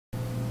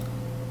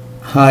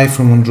Hi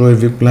from Android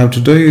VIP Lab.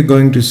 Today you're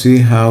going to see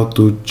how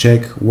to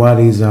check what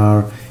is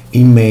our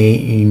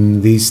IMEI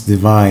in this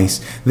device.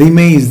 The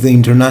IMEI is the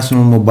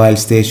International Mobile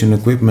Station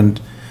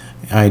Equipment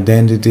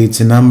Identity. It's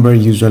a number,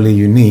 usually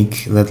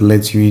unique, that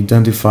lets you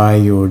identify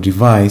your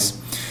device.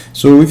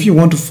 So if you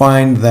want to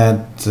find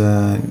that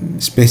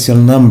special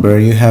number,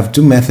 you have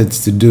two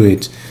methods to do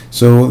it.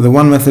 So the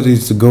one method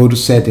is to go to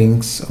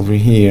settings over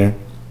here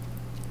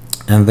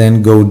and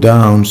then go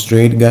down,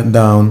 straight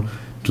down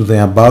to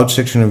the about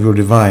section of your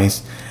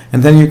device,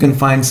 and then you can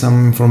find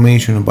some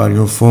information about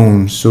your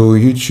phone. So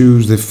you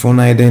choose the phone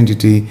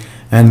identity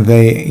and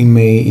the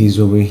IMEI is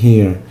over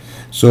here.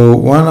 So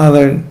one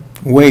other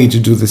way to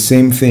do the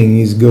same thing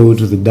is go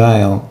to the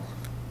dial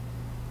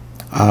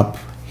up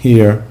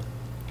here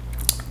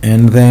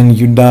and then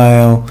you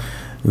dial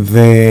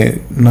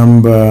the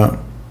number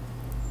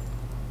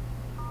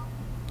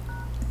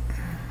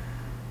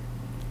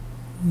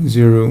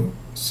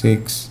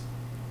 06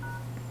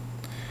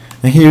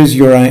 and here's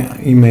your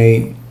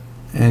IMEI,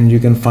 and you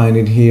can find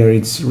it here.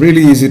 It's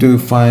really easy to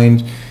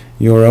find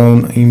your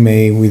own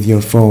IMEI with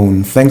your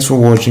phone. Thanks for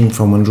watching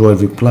from Android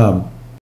VIP Club.